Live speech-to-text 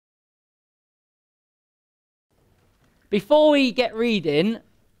Before we get reading,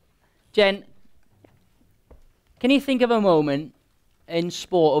 Jen, can you think of a moment in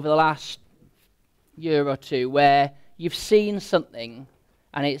sport over the last year or two where you've seen something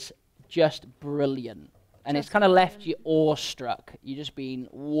and it's just brilliant and it's kind of left you awestruck? You've just been,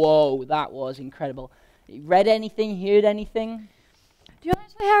 whoa, that was incredible. You read anything, heard anything? Do you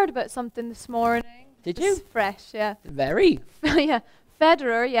actually heard about something this morning? Did you? It's fresh, yeah. Very. Yeah.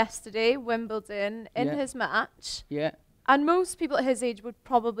 Federer yesterday, Wimbledon, in Yeah. his match. Yeah. And most people at his age would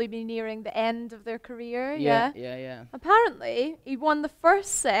probably be nearing the end of their career, Yeah. Apparently, he won the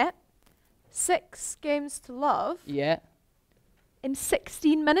first set, 6-0 Yeah. in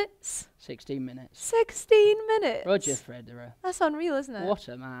 16 minutes. 16 minutes. 16 minutes. Roger Federer. That's unreal, isn't it? What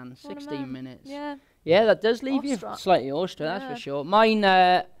a man. What a 16 man. minutes. Yeah. Yeah, that does leave Awestruck. you slightly awestruck, that's Yeah. for sure.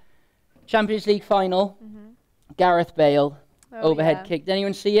 Mine, Champions League final, Mm-hmm. Gareth Bale, Oh, overhead yeah. kick. Did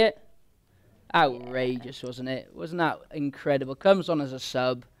anyone see it? Outrageous, wasn't it? Wasn't that incredible? Comes on as a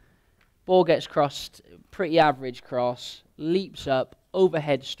sub, ball gets crossed, pretty average cross, leaps up,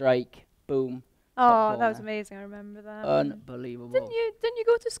 overhead strike, boom. Oh, top that was corner. amazing. I remember that. Unbelievable. Didn't you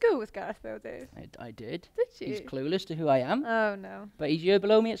go to school with Gareth Bale, Dave? I did. Did you? He's clueless to who I am, Oh no. but he's a year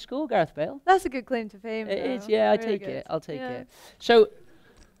below me at school, Gareth Bale. That's a good claim to fame. It is, though. yeah, Really I take good. it. I'll take Yeah. it. So,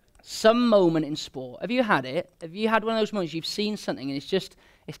 some moment in sport. Have you had it? Have you had one of those moments you've seen something and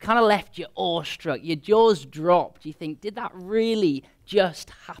it's kind of left you awestruck, your jaws dropped, you think, did that really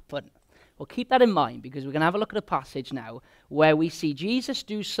just happen? Well, keep that in mind because we're going to have a look at a passage now where we see Jesus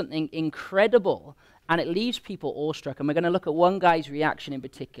do something incredible and it leaves people awestruck. And we're going to look at one guy's reaction in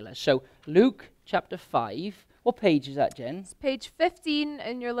particular. So, Luke chapter 5. What page is that, Jen? It's page 15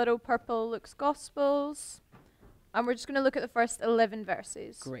 in your little purple Luke's Gospels. And we're just going to look at the first 11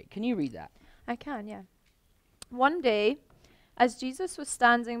 verses. Great. Can you read that? I can, yeah. One day, as Jesus was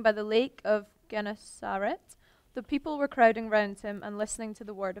standing by the lake of Gennesaret, the people were crowding round him and listening to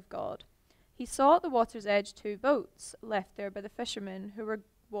the word of God. He saw at the water's edge 2 boats left there by the fishermen who were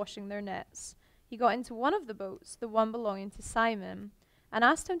washing their nets. He got into one of the boats, the one belonging to Simon, and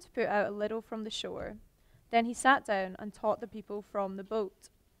asked him to put out a little from the shore. Then he sat down and taught the people from the boat.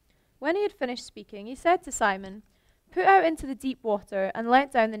 When he had finished speaking, he said to Simon, "Put out into the deep water and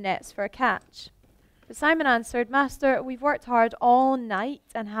let down the nets for a catch." But Simon answered, "Master, we've worked hard all night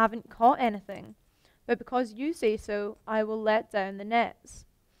and haven't caught anything. But because you say so, I will let down the nets."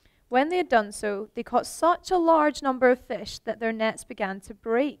 When they had done so, they caught such a large number of fish that their nets began to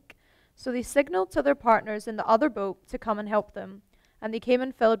break. So they signaled to their partners in the other boat to come and help them. And they came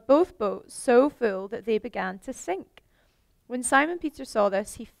and filled both boats so full that they began to sink. When Simon Peter saw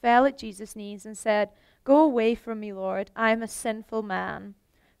this, he fell at Jesus' knees and said, "Go away from me, Lord, I am a sinful man."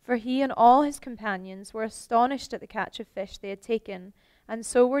 For he and all his companions were astonished at the catch of fish they had taken, and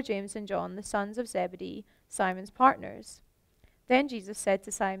so were James and John, the sons of Zebedee, Simon's partners. Then Jesus said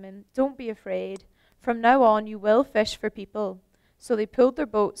to Simon, "Don't be afraid. From now on you will fish for people." So they pulled their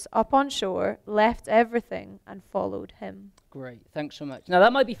boats up on shore, left everything, and followed him. Great, thanks so much. Now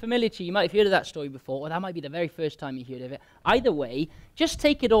that might be familiar to you, you might have heard of that story before, or that might be the very first time you heard of it. Either way, just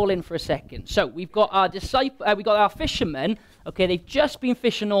take it all in for a second. So we've got our we've got our fishermen. Okay, they've just been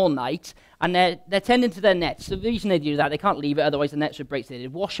fishing all night, and they're tending to their nets. The reason they do that, they can't leave it, otherwise the nets would break. So they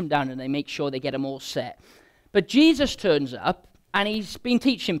wash them down and they make sure they get them all set. But Jesus turns up, and he's been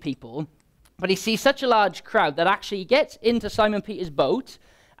teaching people. But he sees such a large crowd that actually he gets into Simon Peter's boat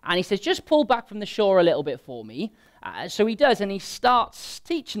and he says, "Just pull back from the shore a little bit for me." So he does, and he starts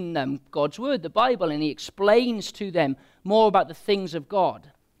teaching them God's word, the Bible, and he explains to them more about the things of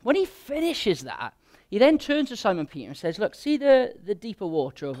God. When he finishes that, he then turns to Simon Peter and says, "Look, see the deeper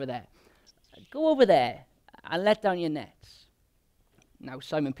water over there? Go over there and let down your nets." Now,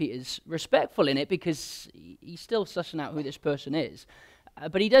 Simon Peter's respectful in it because he's still sussing out who this person is.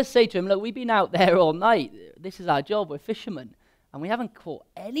 But he does say to him, "Look, we've been out there all night. This is our job. We're fishermen, and we haven't caught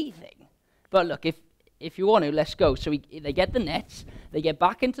anything. But look, if you want to, let's go." So they get the nets, they get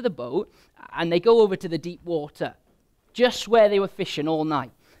back into the boat, and they go over to the deep water, just where they were fishing all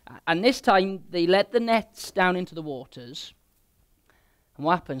night. And this time, they let the nets down into the waters. And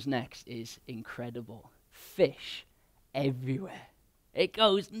what happens next is incredible. Fish everywhere. It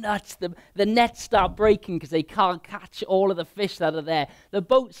goes nuts. The nets start breaking because they can't catch all of the fish that are there. The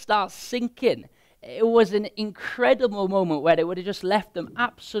boat starts sinking. It was an incredible moment where it would have just left them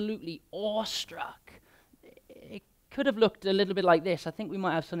absolutely awestruck. It could have looked a little bit like this. I think we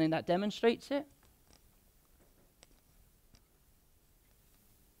might have something that demonstrates it.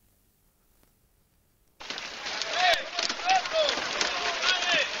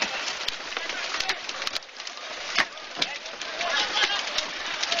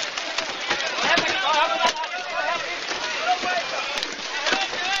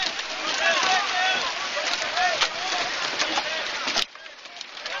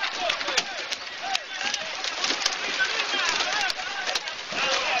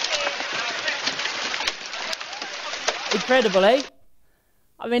 incredible, eh?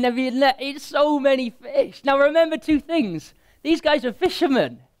 I mean, have you it's so many fish. Now, remember two things. These guys are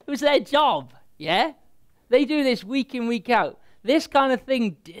fishermen. It was their job, yeah? They do this week in, week out. This kind of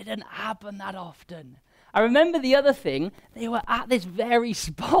thing didn't happen that often. I remember the other thing, they were at this very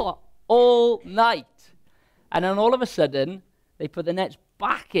spot all night. And then all of a sudden, they put the nets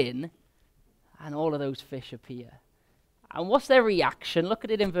back in, and all of those fish appear. And what's their reaction? Look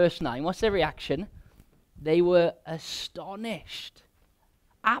at it in verse 9. What's their reaction? They were astonished.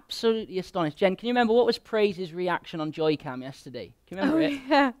 Absolutely astonished. Jen, can you remember what was Praise's reaction on Joycam yesterday? Can you remember it?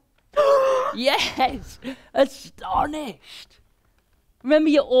 Yeah. Yes, astonished. Remember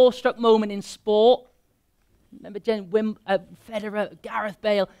your awestruck moment in sport? Remember Jen, Federer, Gareth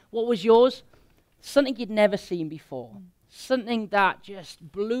Bale? What was yours? Something you'd never seen before. Something that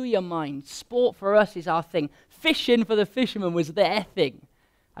just blew your mind. Sport for us is our thing. Fishing for the fishermen was their thing.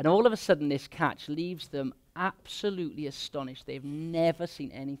 And all of a sudden this catch leaves them absolutely astonished. They've never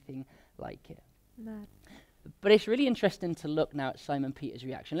seen anything like it. Mad. But it's really interesting to look now at Simon Peter's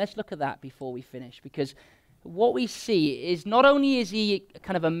reaction. Let's look at that before we finish, because what we see is not only is he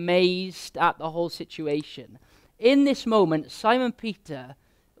kind of amazed at the whole situation, in this moment, Simon Peter,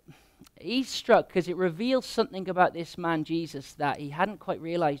 he's struck because it reveals something about this man Jesus that he hadn't quite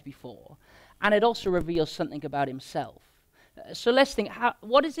realized before, and it also reveals something about himself. So let's think,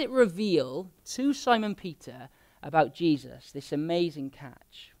 what does it reveal to Simon Peter about Jesus, this amazing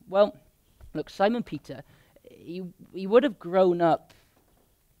catch? Well, look, Simon Peter, he would have grown up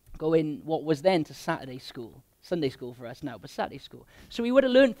going what was then to Saturday school, Sunday school for us now, but Saturday school. So he would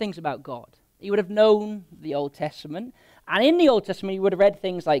have learned things about God. He would have known the Old Testament, and in the Old Testament he would have read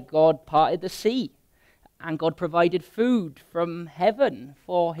things like God parted the sea, and God provided food from heaven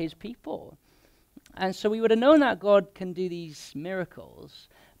for his people. And so we would have known that God can do these miracles.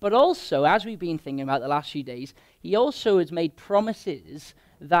 But also, as we've been thinking about the last few days, he also has made promises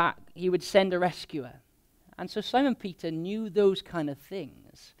that he would send a rescuer. And so Simon Peter knew those kind of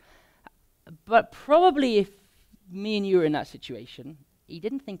things. But probably if me and you were in that situation, he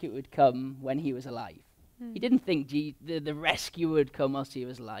didn't think it would come when he was alive. He didn't think the rescue would come whilst he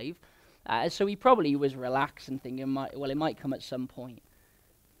was alive. So he probably was relaxed and thinking, well, it might come at some point.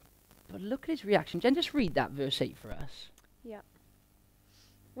 But look at his reaction. Jen, just read that verse 8 for us. Yeah.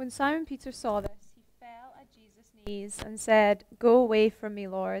 When Simon Peter saw this, he fell at Jesus' knees and said, "Go away from me,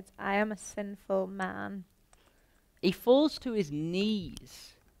 Lord. I am a sinful man." He falls to his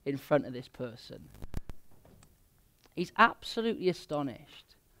knees in front of this person. He's absolutely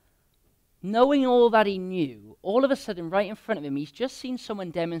astonished. Knowing all that he knew, all of a sudden, right in front of him, he's just seen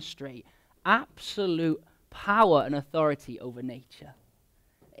someone demonstrate absolute power and authority over nature.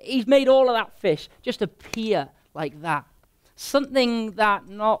 He's made all of that fish just appear like that. Something that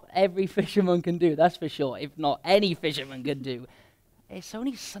not every fisherman can do, that's for sure, if not any fisherman can do. It's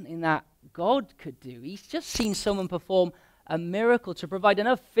only something that God could do. He's just seen someone perform a miracle to provide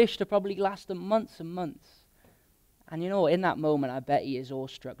enough fish to probably last them months and months. And you know, in that moment, I bet he is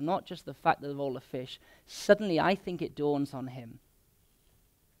awestruck. Not just the fact of all the fish. Suddenly, I think it dawns on him.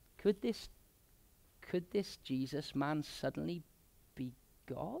 Could this Jesus man suddenly be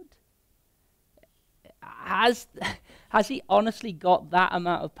God? Has he honestly got that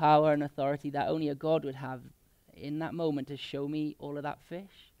amount of power and authority that only a God would have in that moment to show me all of that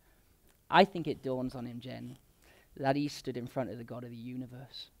fish? I think it dawns on him, Jen, that he stood in front of the God of the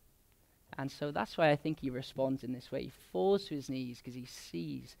universe. And so that's why I think he responds in this way. He falls to his knees because he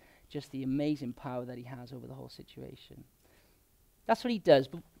sees just the amazing power that he has over the whole situation. That's what he does.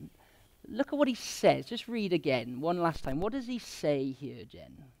 But look at what he says. Just read again, one last time. What does he say here,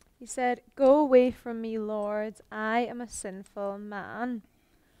 Jen? He said, "Go away from me, Lord. I am a sinful man."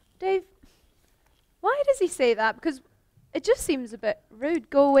 Dave, why does he say that? Because it just seems a bit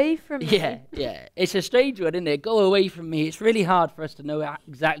rude. Go away from me. Yeah. It's a strange word, isn't it? Go away from me. It's really hard for us to know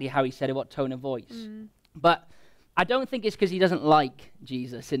exactly how he said it, what tone of voice. But I don't think it's because he doesn't like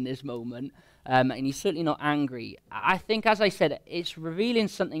Jesus in this moment, and he's certainly not angry. I think, as I said, it's revealing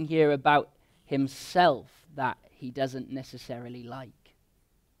something here about himself that he doesn't necessarily like.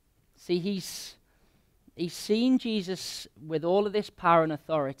 See, he's seen Jesus with all of this power and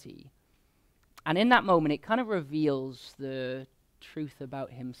authority, and in that moment, it kind of reveals the truth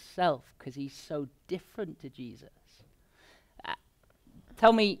about himself because he's so different to Jesus.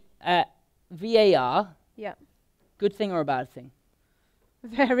 Tell me, VAR, Yeah. good thing or a bad thing?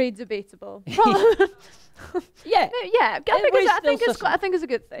 Very debatable. Yeah. Yeah, I think it's a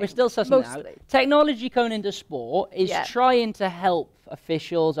good thing. We're still sussing it out. Mostly. Technology coming into sport is Yeah. trying to help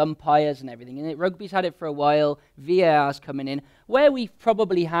officials, umpires and everything. And rugby's had it for a while. VAR's coming in. Where we've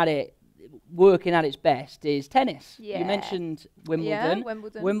probably had it working at its best is tennis. Yeah. You mentioned Wimbledon. Yeah,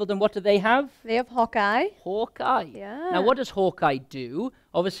 Wimbledon. Wimbledon, what do they have? They have Hawkeye. Hawkeye. Yeah. Now, what does Hawkeye do?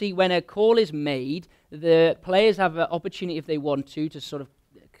 Obviously, when a call is made, the players have an opportunity, if they want to sort of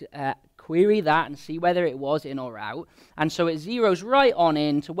query that and see whether it was in or out. And so it zeroes right on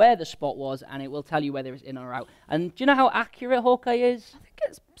in to where the spot was, and it will tell you whether it's in or out. And do you know how accurate Hawkeye is? I think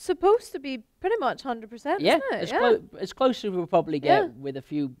it's supposed to be pretty much 100%, Yeah, isn't it? as close as we'll probably get Yeah. with a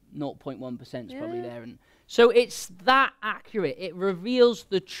few 0.1% probably Yeah. there. And so it's that accurate. It reveals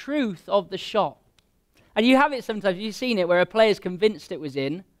the truth of the shot. And you have it sometimes, you've seen it, where a player's convinced it was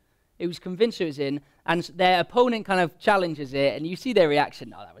in, and their opponent kind of challenges it, and you see their reaction,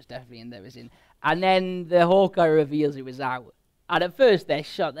 no, that was definitely in, that was in. And then the Hawkeye reveals it was out. And at first they're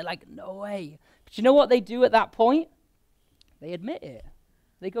shocked, they're like, no way. But you know what they do at that point? They admit it.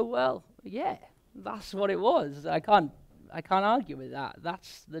 They go, well, yeah, that's what it was. I can't argue with that.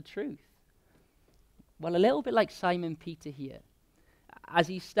 That's the truth. Well, a little bit like Simon Peter here. As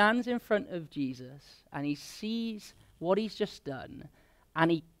he stands in front of Jesus and he sees what he's just done and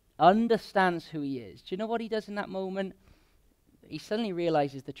he understands who he is. Do you know what he does in that moment? He suddenly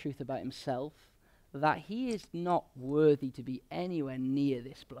realizes the truth about himself, that he is not worthy to be anywhere near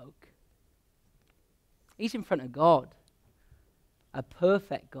this bloke. He's in front of God, a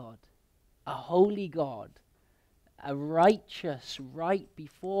perfect God, a holy God, a righteous, right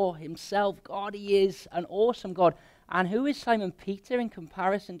before himself God. He is an awesome God. And who is Simon Peter in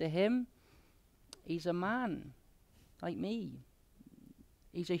comparison to him? He's a man like me.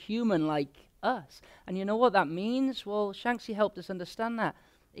 He's a human like us. And you know what that means? Well, Shanksy helped us understand that.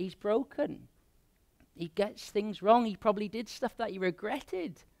 He's broken. He gets things wrong. He probably did stuff that he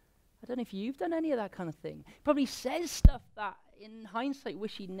regretted. I don't know if you've done any of that kind of thing. He probably says stuff that in hindsight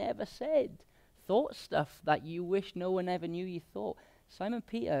wish he never said. Thought stuff that you wish no one ever knew you thought. Simon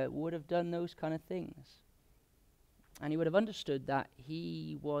Peter would have done those kind of things. And he would have understood that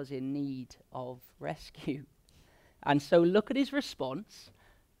he was in need of rescue. And so look at his response.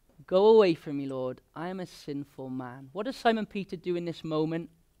 Go away from me, Lord. I am a sinful man. What does Simon Peter do in this moment?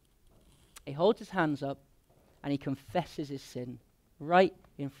 He holds his hands up and he confesses his sin right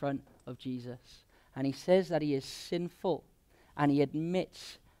in front of Jesus. And he says that he is sinful and he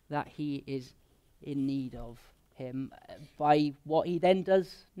admits that he is in need of him by what he then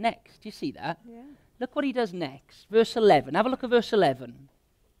does next. Do you see that? Yeah. Look what he does next. Verse 11. Have a look at verse 11.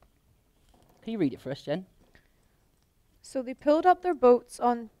 Can you read it for us, Jen? So they pulled their boats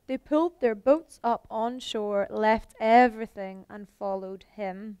up on shore, left everything, and followed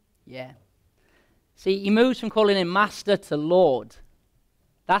him. Yeah. See, he moves from calling him master to Lord.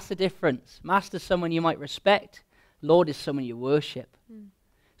 That's the difference. Master's someone you might respect. Lord is someone you worship.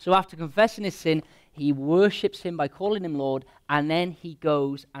 So after confessing his sin, he worships him by calling him Lord, and then he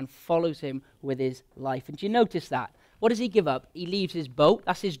goes and follows him with his life. And do you notice that? What does he give up? He leaves his boat.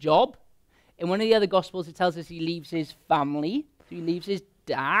 That's his job. In one of the other Gospels, it tells us he leaves his family. So he leaves his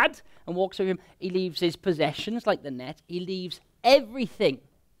dad and walks with him. He leaves his possessions, like the net. He leaves everything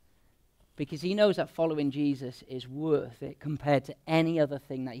because he knows that following Jesus is worth it compared to any other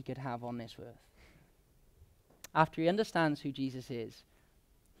thing that he could have on this earth. After he understands who Jesus is,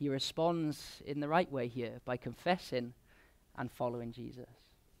 he responds in the right way here by confessing and following Jesus.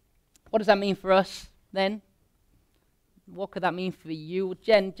 What does that mean for us then? What could that mean for you?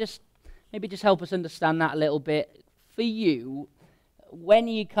 Jen, maybe just help us understand that a little bit. For you, when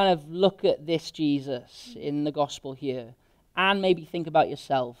you kind of look at this Jesus in the gospel here, and maybe think about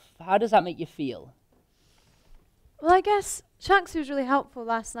yourself, how does that make you feel? Well, I guess Shanksy was really helpful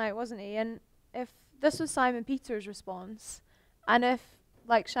last night, wasn't he? And if this was Simon Peter's response, and if,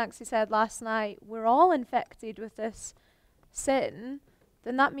 like Shanksy said last night, we're all infected with this sin,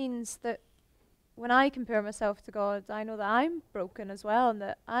 then that means that when I compare myself to God, I know that I'm broken as well and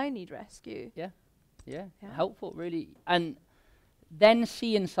that I need rescue. Yeah. Helpful, really. And then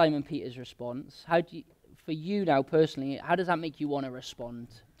seeing Simon Peter's response, for you now personally, how does that make you want to respond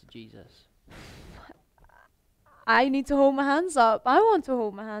to Jesus? I need to hold my hands up. I want to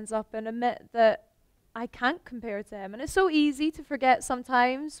hold my hands up and admit that I can't compare to him. And it's so easy to forget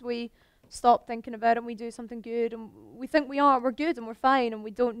sometimes. We stop thinking about it and we do something good and we think we're good and we're fine and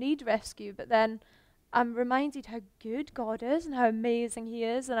we don't need rescue. But then I'm reminded how good God is and how amazing he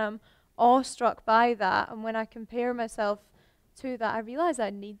is, and I'm awestruck by that. And when I compare myself to that, I realize I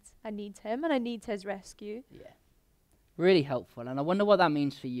need him and I need his rescue. Yeah. Really helpful. And I wonder what that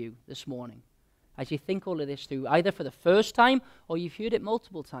means for you this morning as you think all of this through, either for the first time or you've heard it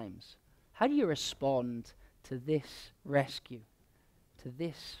multiple times. How do you respond to this rescue, to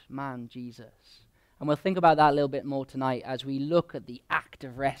this man, Jesus? And we'll think about that a little bit more tonight as we look at the act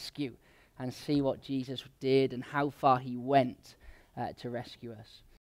of rescue. and see what Jesus did and how far he went to rescue us.